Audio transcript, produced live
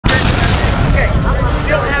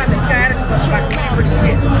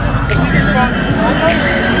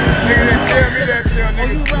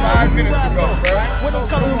minutes ago, bro. When I'm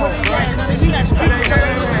coming with a gang, now they snatched up.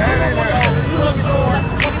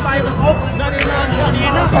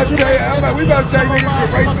 We about to take niggas to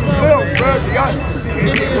race themselves, bro.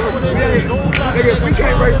 Nigga, if we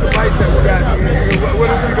can't race the bikes that we got, what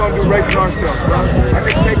are we gonna do racing ourselves, bro? I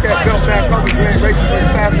can take that belt back up and we ain't racing for the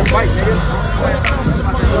faster bike, nigga.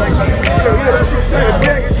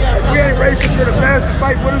 If we ain't racing for the fastest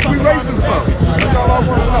bike, what is we racing for? That's all I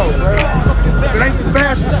want to know, bro. If it ain't the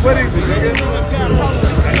fastest, what is it, nigga?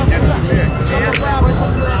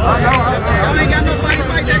 Y'all ain't got nobody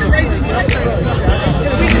like that racing.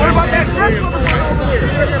 What about that stretch over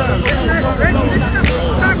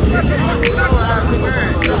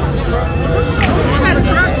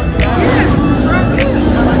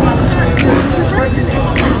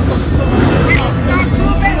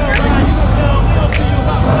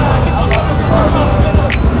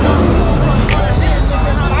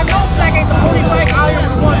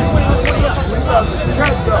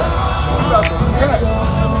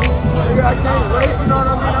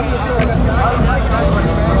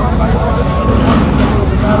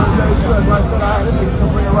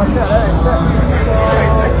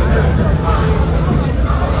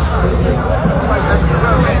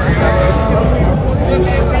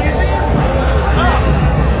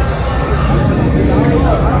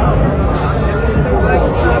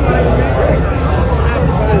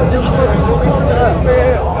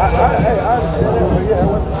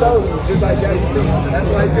just like that, you see? That's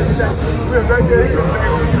why we're right there.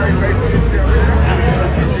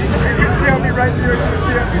 You tell me right there.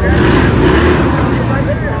 Right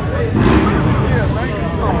there. Yeah, man.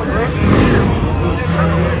 Come on,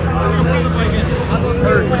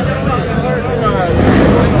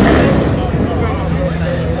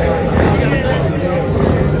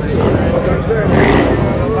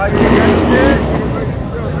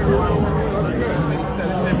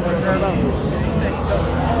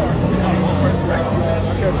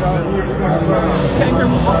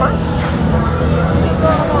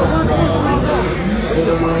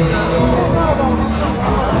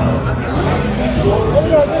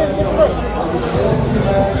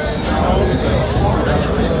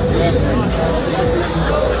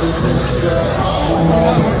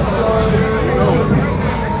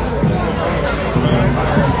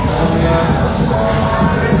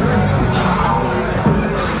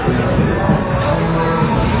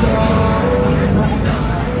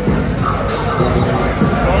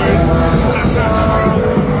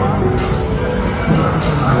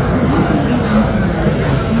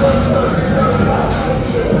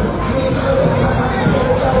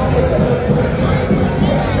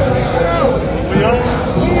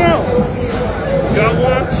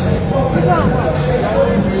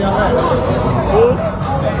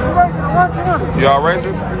 Y'all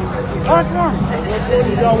racing?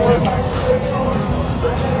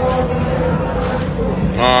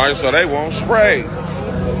 Alright, so they won't spray.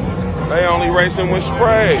 They only racing with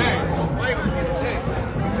spray.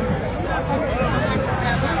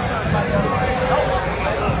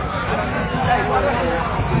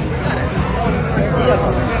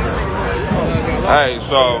 Hey,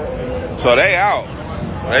 so they out.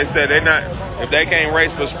 They said they not, if they can't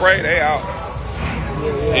race for spray, they out.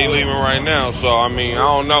 He leaving right now, so I mean, I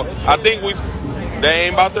don't know. I think they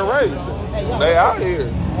ain't about to race. They out here.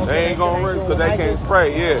 They ain't gonna race because they can't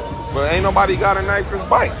spray, yeah. But ain't nobody got a nitrous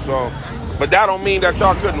bike, so. But that don't mean that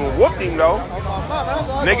y'all couldn't whoop him though.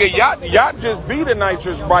 Nigga, y'all just beat a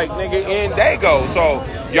nitrous bike, nigga, in Dago. So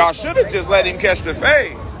y'all should have just let him catch the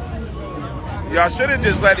fade. Y'all should have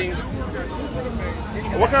just let him.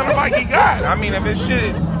 What kind of bike he got? I mean, if it's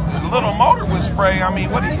shit, little motor with spray, I mean,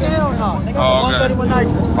 what do you? Hell no. They got 130 with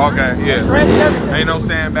nitrous. Okay, yeah. Ain't no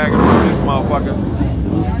sandbagging on this motherfucker.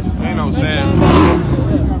 Ain't no sand.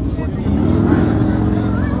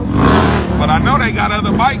 But I know they got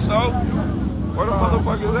other bikes though. Where the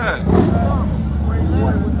motherfucker is that?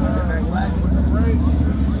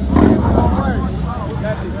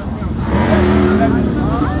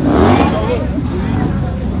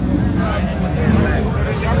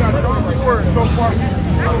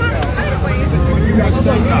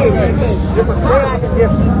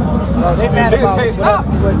 They mad about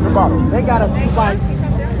they got a few bikes.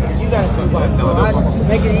 You got a few bikes. So I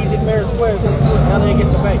make it easy, fair, square. Now they get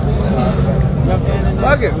the bike. You know what I'm saying?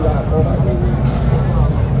 Fuck it.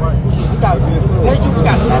 We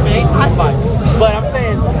got 7, 8 hot bikes. But I'm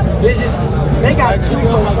saying, they got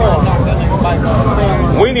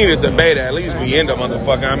 2 We need a debate at least be in the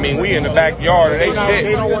motherfucker. I mean, we in the backyard and they shit.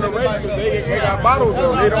 They don't want to race because they got bottles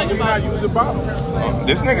though. They not using bottles.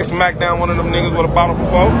 This nigga smacked down one of them niggas with a bottle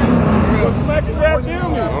before. Smack his ass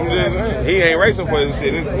down there. I'm just saying. He ain't racing for his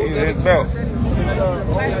shit. He's his belt.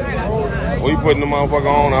 We putting the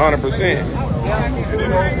motherfucker on 100%.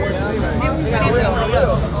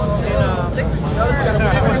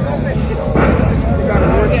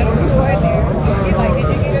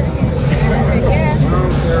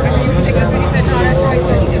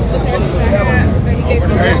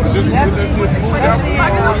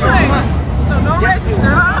 So no register,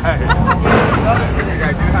 huh?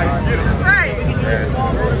 Right.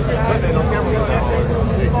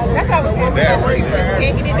 That's how it's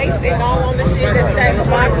kicking it. They sitting all on the shit.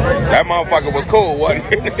 That motherfucker was cool, wasn't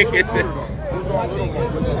he?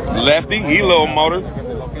 Lefty, he little motor.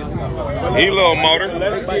 He little motor.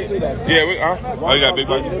 Yeah, we, oh, you got a big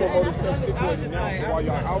bike? While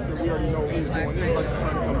y'all out there, we already know who's going in.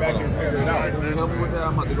 Come back and figure it out.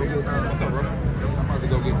 I'm about to go get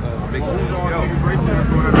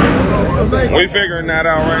We figuring that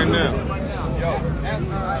out right now.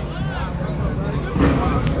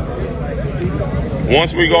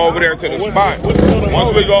 Once we go over there to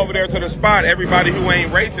the spot, everybody who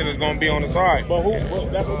ain't racing is gonna be on the side. But who?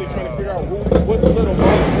 That's what they're trying to figure out. What's the little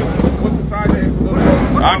motor? What's the size of the little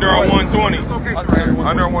motor? Under a 120.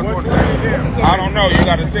 Under a 120. I don't know. You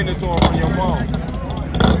gotta send it to them on your phone.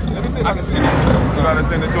 I can send it. You gotta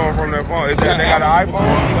send it to them from their phone. They got an iPhone?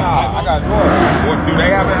 Nah, I got yours. What, do they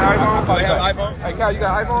have an iPhone? They have an iPhone? Hey, Cal, you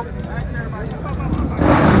got an iPhone?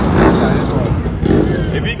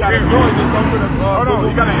 If he got Android, just go to the Hold on,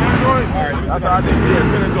 you got an Android? All right, that's how I think. Yeah,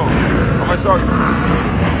 send it to him. I'm gonna show you.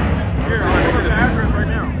 Here, I'm gonna the address right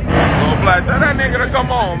now. Little Black, tell that nigga to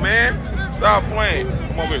come on, man. Stop playing.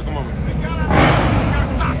 Come over here, come over here.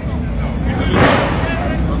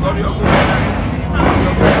 Go to your Google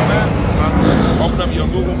Maps. Open up your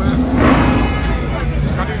Google Maps.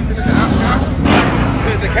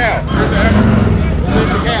 Send the cow. Send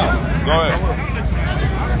the cow. Go ahead.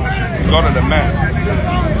 Go to the map.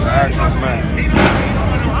 The actual map.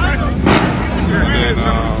 And then,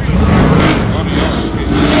 go to your shit.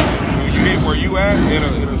 When you hit where you at,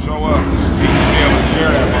 it'll show up. You should be able to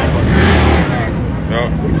share that motherfucker. Yup.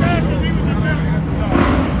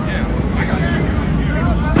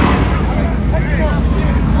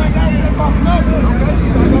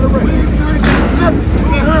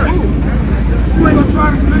 You ain't gonna try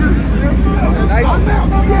this nigga?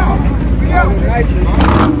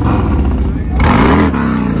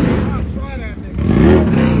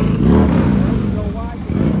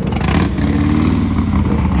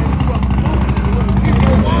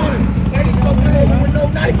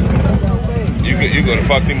 You gonna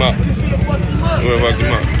fuck him up. You gonna fuck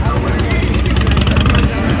him up.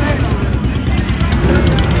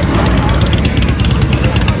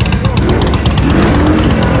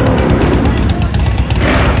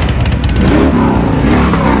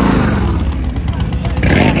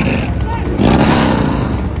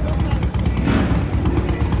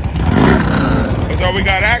 So we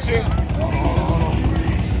got action?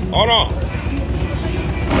 Hold on.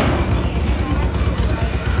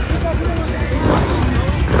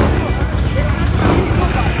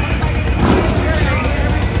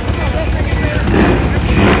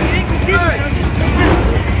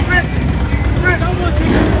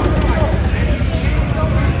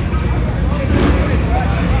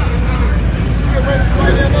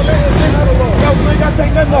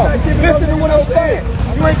 Listen to what I'm saying.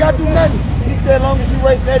 You ain't got to do nothing. He said, as long as you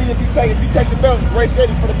race Eddie, if you take the belt, race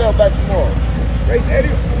Eddie for the belt back tomorrow. Race Eddie.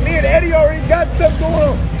 Me and Eddie already got something going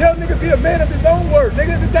on. Tell nigga be a man of his own word.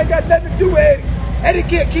 Nigga, this ain't got nothing to do with Eddie. Eddie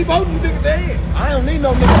can't keep holding you niggas to hand. I don't need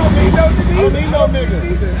no nigga. I don't need no nigga. I don't need no nigga.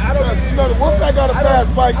 You know the Wolfpack got a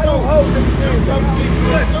fast bike too. I don't hold niggas.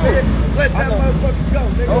 Let that motherfucker go,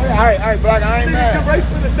 nigga. Okay, all right, Black. I ain't niggas mad. can race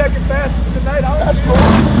for the second fastest tonight. That's cool. I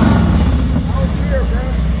don't care, bro.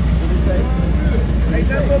 Ain't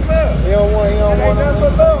nothing but love. He don't want Ain't nothing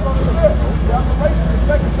but love on the set. Y'all can race for the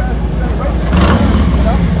second fastest tonight. Race for the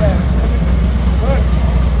fastest. But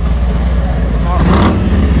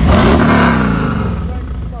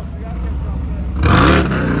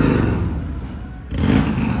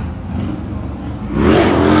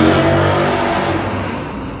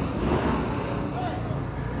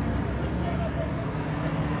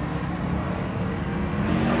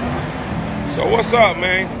So what's up,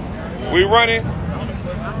 man? We running?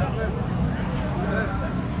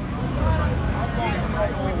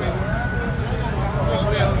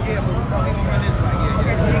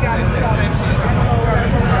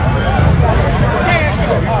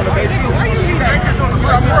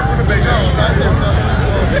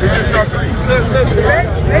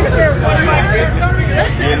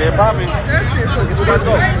 Yeah, they're popping.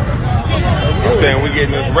 I'm saying we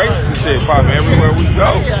getting this racing shit popping everywhere we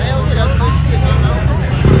go.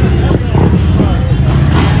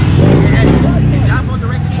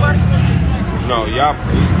 No, y'all,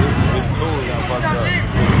 this tool got fucked up.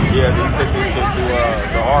 Yeah, they took this shit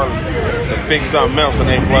to Arlen to fix something else and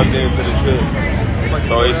they plugged into the shit.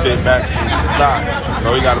 So his shit back stock.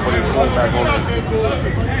 So he got to put his phone back on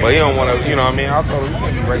it. But he don't want to, you know what I mean? I told him, you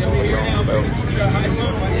can't be racing with your own belts.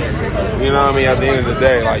 You know what I mean? At the end of the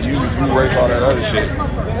day, like, you race all that other shit.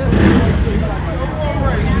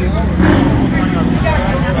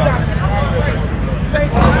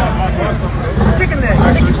 Chicken leg.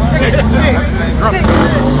 Chicken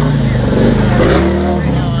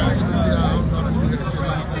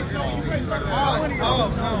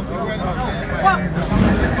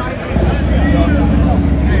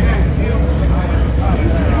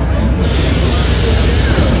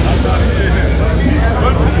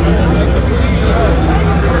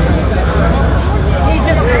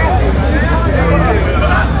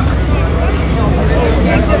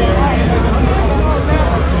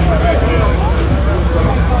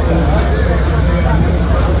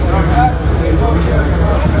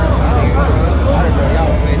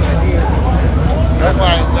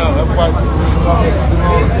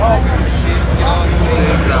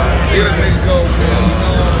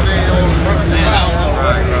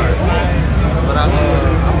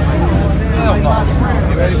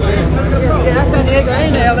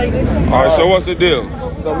All right, so what's the deal?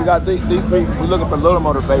 So we got these three. We're looking for little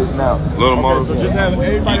motor phase now. Little motor. So just have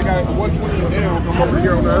everybody got 120 down, come over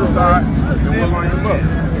here on the other side, and we'll line them up.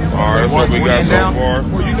 All right, that's what we got so far.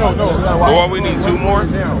 Well, you know, no. So what, we need 2 more?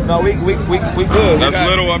 No, we good. That's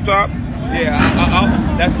little up top? Yeah,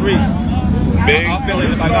 that's 3. Big?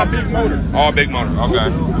 This is all big motor. All big motor,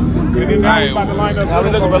 okay. And then now we're about to line up. Now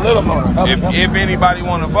we're looking for little motor. If anybody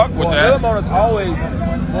want to fuck with little that. motor's always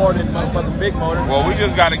more than motherfucking big motor. Well, we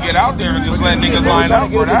just got to get out there and just let niggas line up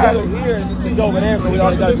for that. We're here and just go over there, so we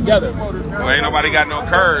already got it together. Well, ain't nobody got no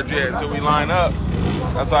courage yet until we line up.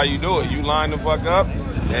 That's how you do it. You line the fuck up,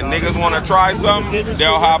 and niggas want to try something,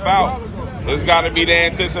 they'll hop out. It's got to be the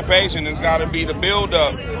anticipation. It's got to be the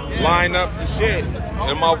build-up. Line up the shit.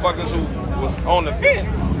 And motherfuckers who was on the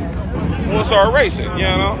fence will start racing, you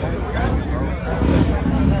know?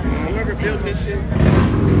 Whoever built this shit,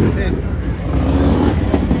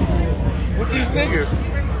 with these niggas.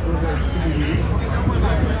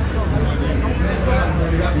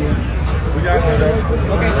 We got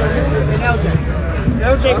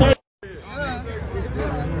LJ.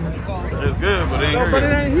 It's good, but it ain't But it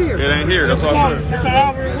ain't here. It ain't here. That's all I'm saying. It's an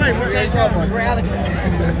hour away. Where they talking? We're Alex.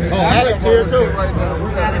 Oh, Alex here too. Right now.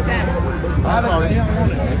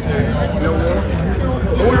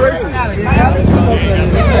 Who we racing?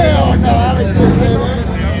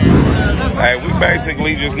 Hey, we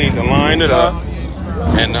basically just need to line it up,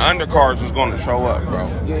 and the undercards is going to show up, bro.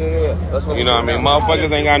 Yeah. That's what You know what I mean?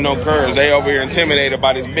 Motherfuckers ain't got no courage. They over here intimidated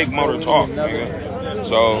by this big motor talk, nigga.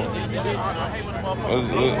 So,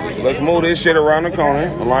 let's move this shit around the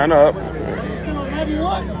corner, line up.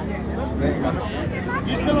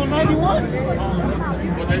 You still on 91?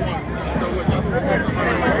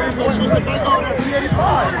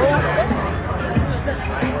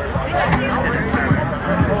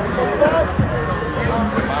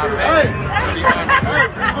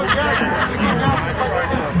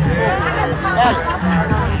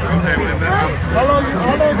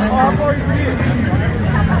 How far you been?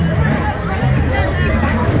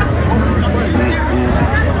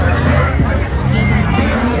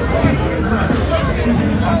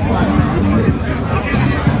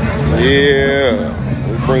 Yeah,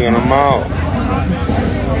 we bringing them out.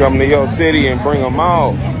 Come to your city and bring them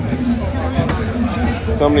out.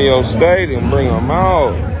 Come to your state and bring them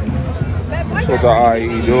out. That's what the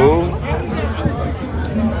IE do.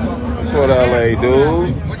 That's what LA do.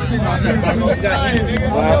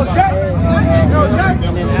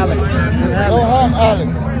 And then Alex.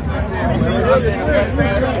 Alex.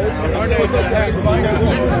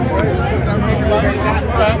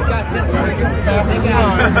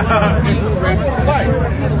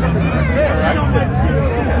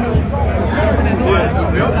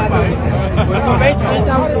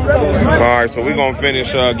 Alright, so we're gonna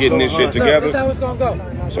finish getting this shit together.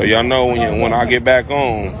 So y'all know when I get back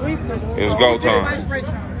on, it's go time.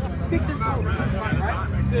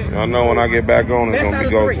 Y'all know when I get back on, it's gonna be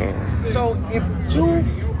go time. So if 2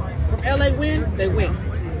 from LA win, they win.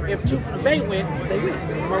 if 2 from the Bay win, they win.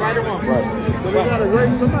 Am I right or wrong? Right. But they gotta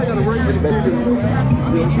race. Somebody gotta race this nigga.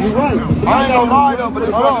 You're right. I ain't gonna lie though, but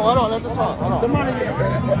it's hold on, let them talk. Hold on.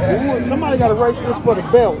 Somebody gotta race this for the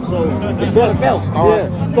belt. So It's for the belt.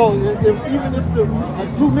 yeah. So even if the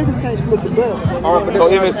 2 niggas can't split the belt. So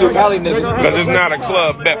even if it's Cali niggas. Because it's not a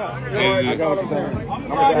club bet. I got what you're saying.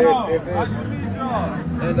 If it's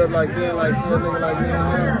end up like being like see a nigga like me.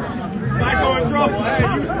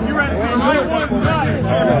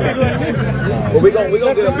 Well, we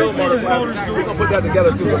gonna get a bill mark. We gonna put that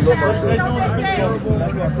together too. A bill mark. So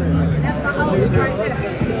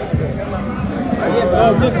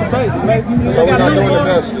we not doing the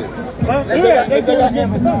best shit.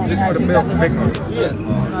 This for the belt, the big one. Yeah.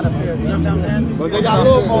 But they got a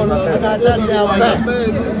little more. They got nothing down back.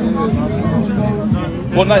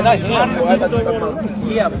 Well, not him.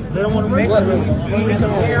 Yeah, they don't want to race. When we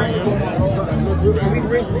compare, we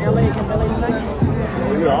race in LA and LA tonight.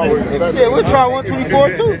 Yeah, we'll try 124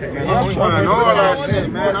 too. I'm trying all that shit,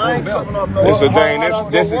 man. I ain't coming up no. It's the thing.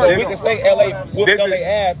 This We can is say LA whoop This is- LA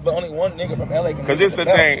ass, but only one nigga from LA can. because it's the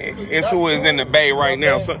thing. It's who is in the Bay right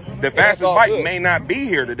now. So the fastest all bike good. may not be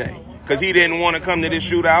here today because he didn't want to come to this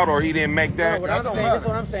shootout or he didn't make that. What I'm saying, this is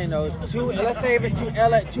what I'm saying though. Is let's say if it's two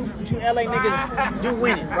LA niggas do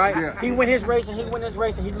win it, right? Yeah. He win his race and he win his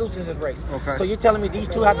race and he loses his race. Okay. So you're telling me these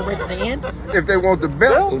 2 have to race at the end? If they want the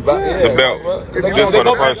belt, The belt, just for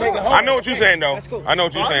the person. I know what you're saying though. That's cool. I know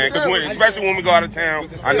what you're saying because especially when we go out of town,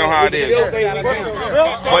 I know how it is.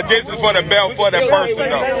 But this is for the belt for that person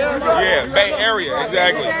though. Yeah, Bay Area,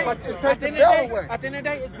 exactly. At the end of the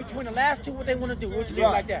day, it's between the last 2 what they want to do. What you do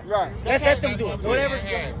like that? right. Let them do it.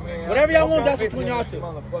 Whatever y'all want, that's between y'all 2. You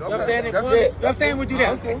know what I'm saying? You know what I'm saying? We do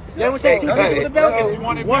that. Then we take 2 niggas with the belt.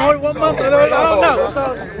 One hold it 1 month. I don't know.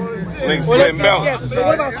 Niggas splitting belt. Yeah, so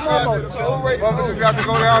what about small motors? Motherfuckers got to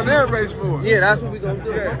go down there and race for it. Yeah, that's what we gonna do.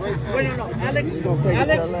 Wait, no. Alex,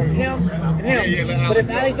 him, and him. But if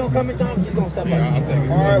Alex don't come in time, he's gonna step up.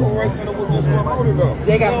 All right, we're racing with this one motor though.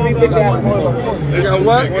 They got 3 big ass motors. They got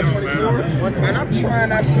what? Man, I'm trying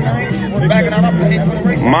that shit. I ain't shit. Backing out. I paid for the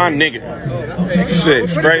race. My nigga. Shit,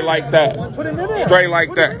 straight like that. Straight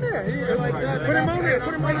like that. Put him on there.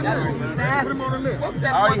 Put him on there. Put him on the list. I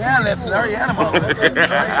already had left. I already had him on.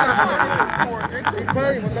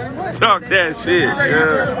 Talk that shit.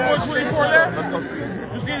 Yeah.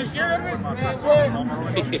 You see the scared of it? Fuck that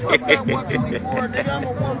 124, nigga. I'm a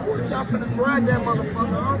 140 top finna drag that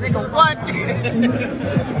motherfucker. Nigga, what?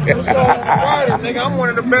 What's up, rider, nigga? I'm one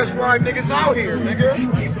of the best ride niggas out here, nigga.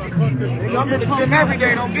 Nigga, I'm in the gym every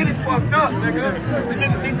day. Don't get it fucked up, nigga. The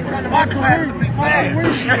niggas need to come to my class to be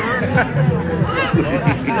fast.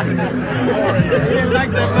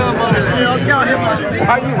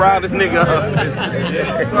 How you ride this nigga up?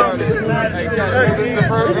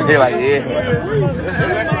 He like, yeah.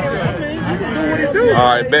 All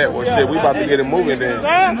right, bet. Well, shit, we about to get it moving then.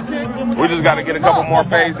 We just got to get a couple more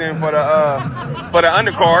fades in for the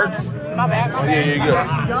undercards. My bad. Oh, yeah,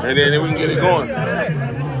 good. And then we can get it going.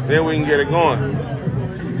 Then we can get it going.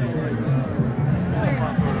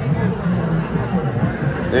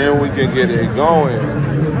 Then we can get it going.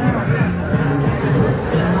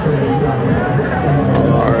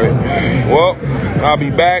 All right. Well, I'll be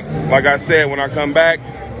back. Like I said, when I come back,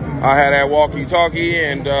 I had that walkie-talkie,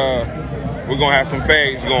 and we're going to have some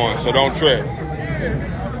fades going, so don't trip.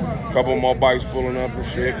 Couple more bikes pulling up and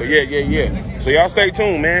shit. But yeah. So y'all stay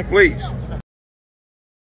tuned, man, please.